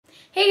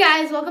Hey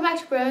guys, welcome back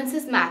to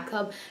Sis Math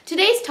Club.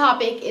 Today's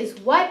topic is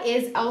what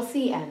is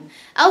LCM?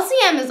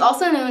 LCM is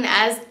also known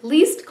as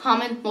least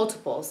common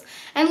multiples.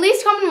 And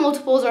least common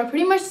multiples are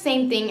pretty much the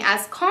same thing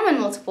as common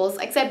multiples,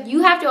 except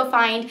you have to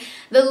find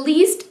the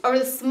least or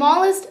the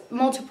smallest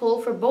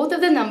multiple for both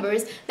of the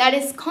numbers that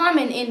is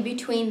common in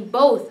between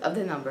both of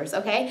the numbers,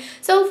 okay?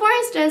 So for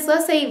instance,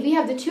 let's say we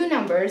have the two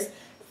numbers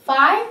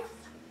 5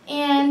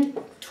 and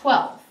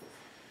 12.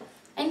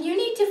 And you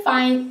need to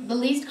find the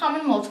least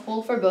common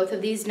multiple for both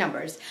of these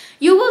numbers.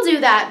 You will do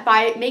that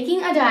by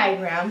making a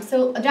diagram,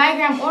 so a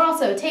diagram or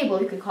also a table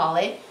you could call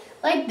it,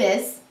 like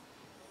this.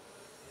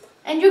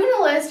 And you're going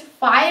to list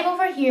 5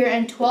 over here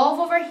and 12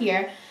 over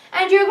here,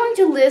 and you're going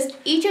to list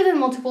each of the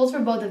multiples for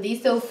both of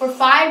these. So for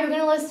 5 you're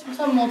going to list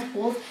some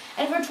multiples,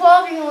 and for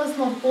 12 you're going to list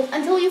multiples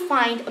until you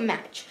find a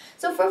match.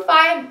 So for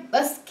 5,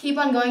 let's keep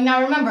on going.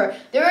 Now remember,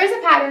 there is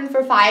a pattern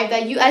for 5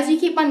 that as you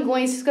keep on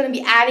going, it's just going to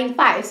be adding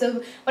 5.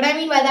 So what I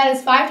mean by that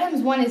is 5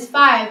 times 1 is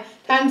 5,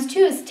 times 2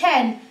 is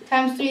 10,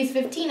 times 3 is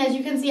 15. As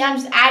you can see, I'm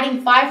just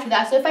adding 5 to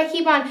that. So if I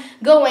keep on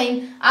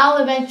going, I'll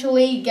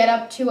eventually get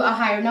up to a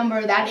higher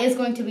number that is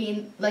going to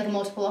be like a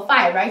multiple of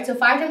 5, right? So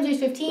 5 times 3 is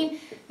 15,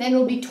 then it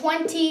will be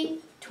 20,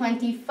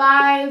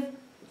 25,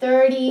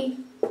 30,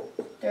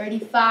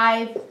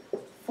 35,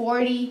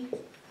 40,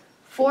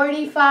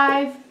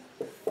 45,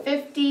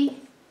 50,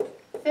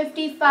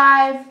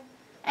 55,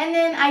 and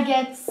then I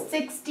get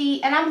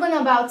 60, and I'm going to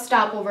about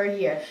stop over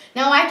here.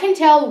 Now I can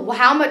tell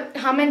how much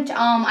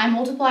I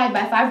multiplied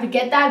by 5 to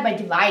get that by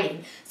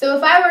dividing. So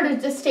if I were to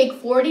just take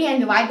 40 and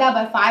divide that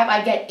by 5,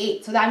 I get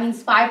 8. So that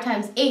means 5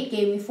 times 8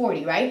 gave me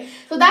 40, right?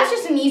 So that's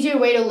just an easier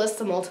way to list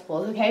the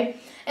multiples, okay?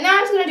 And now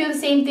I'm just going to do the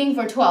same thing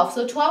for 12.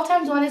 So 12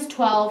 times 1 is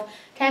 12,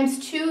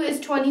 times 2 is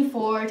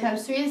 24,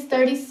 times 3 is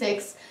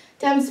 36,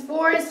 times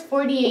 4 is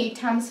 48,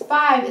 times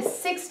 5 is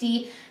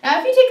 60.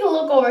 Now if you take a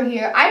look over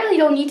here, I really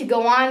don't need to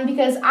go on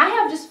because I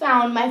have just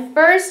found my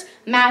first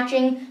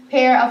matching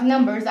pair of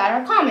numbers that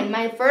are common,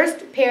 my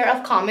first pair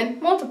of common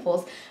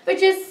multiples,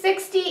 which is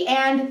 60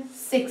 and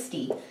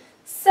 60.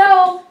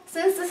 So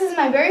since this is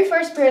my very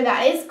first pair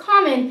that is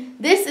common,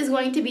 this is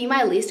going to be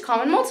my least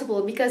common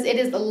multiple because it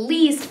is the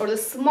least or the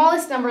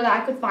smallest number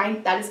that I could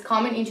find that is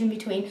common in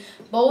between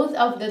both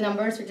of the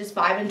numbers, which is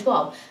 5 and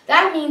 12.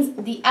 That means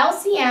the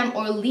LCM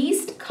or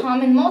least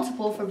common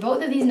multiple for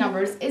both of these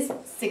numbers is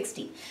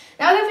 60.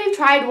 Now that we've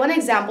tried one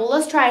example,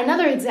 let's try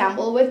another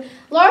example with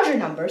larger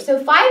numbers.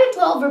 So 5 and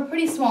 12 are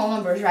pretty small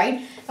numbers,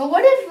 right? Now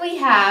what if we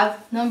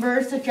have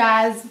numbers such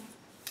as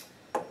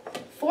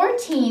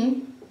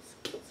 14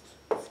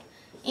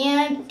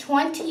 and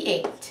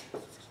 28.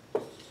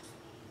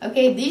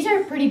 Okay, these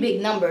are pretty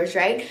big numbers,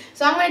 right?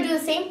 So I'm going to do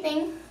the same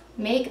thing,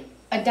 make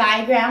a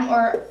diagram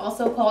or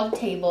also called a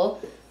table,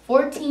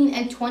 14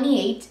 and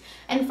 28.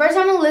 And first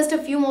I'm going to list a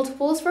few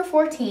multiples for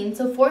 14.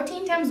 So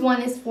 14 times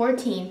 1 is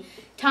 14,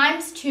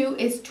 times 2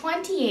 is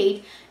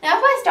 28. Now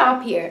if I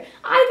stop here,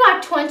 I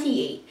got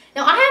 28.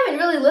 Now I haven't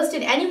really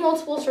listed any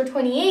multiples for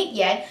 28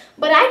 yet,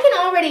 but I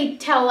can already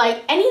tell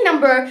like any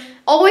number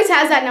always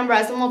has that number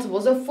as a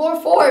multiple. So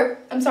 14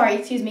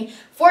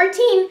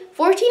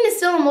 is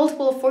still a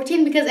multiple of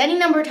 14 because any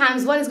number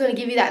times 1 is going to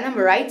give you that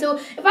number, right? So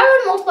if I were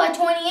to multiply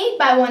 28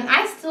 by 1,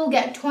 I still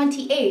get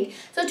 28.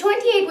 So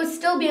 28 would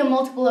still be a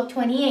multiple of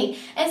 28.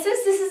 And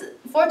since this is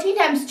 14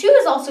 times 2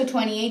 is also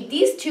 28,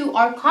 these two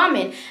are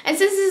common. And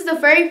since this is the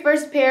very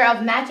first pair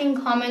of matching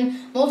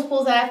common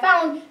multiples that I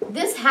found,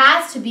 this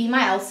has to be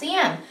my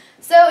LCM.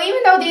 So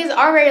even though these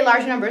are very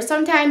large numbers,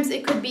 sometimes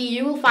it could be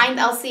you will find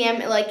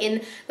LCM like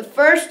in the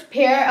first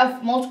pair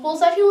of multiples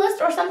that you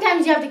list, or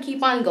sometimes you have to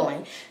keep on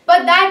going.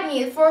 But that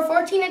means for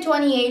 14 and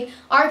 28,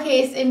 our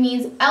case, it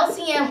means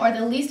LCM or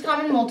the least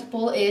common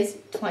multiple is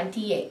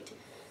 28.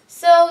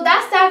 So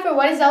that's that for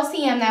what is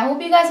LCM. Now I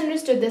hope you guys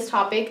understood this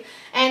topic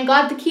and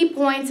got the key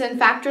points and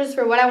factors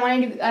for what I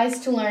wanted you guys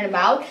to learn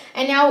about.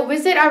 And now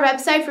visit our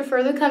website for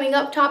further coming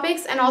up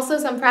topics and also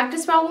some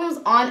practice problems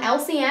on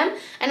LCM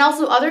and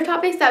also other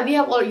topics that you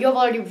have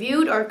already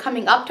viewed or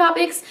coming up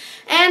topics.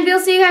 And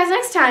we'll see you guys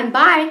next time.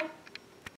 Bye!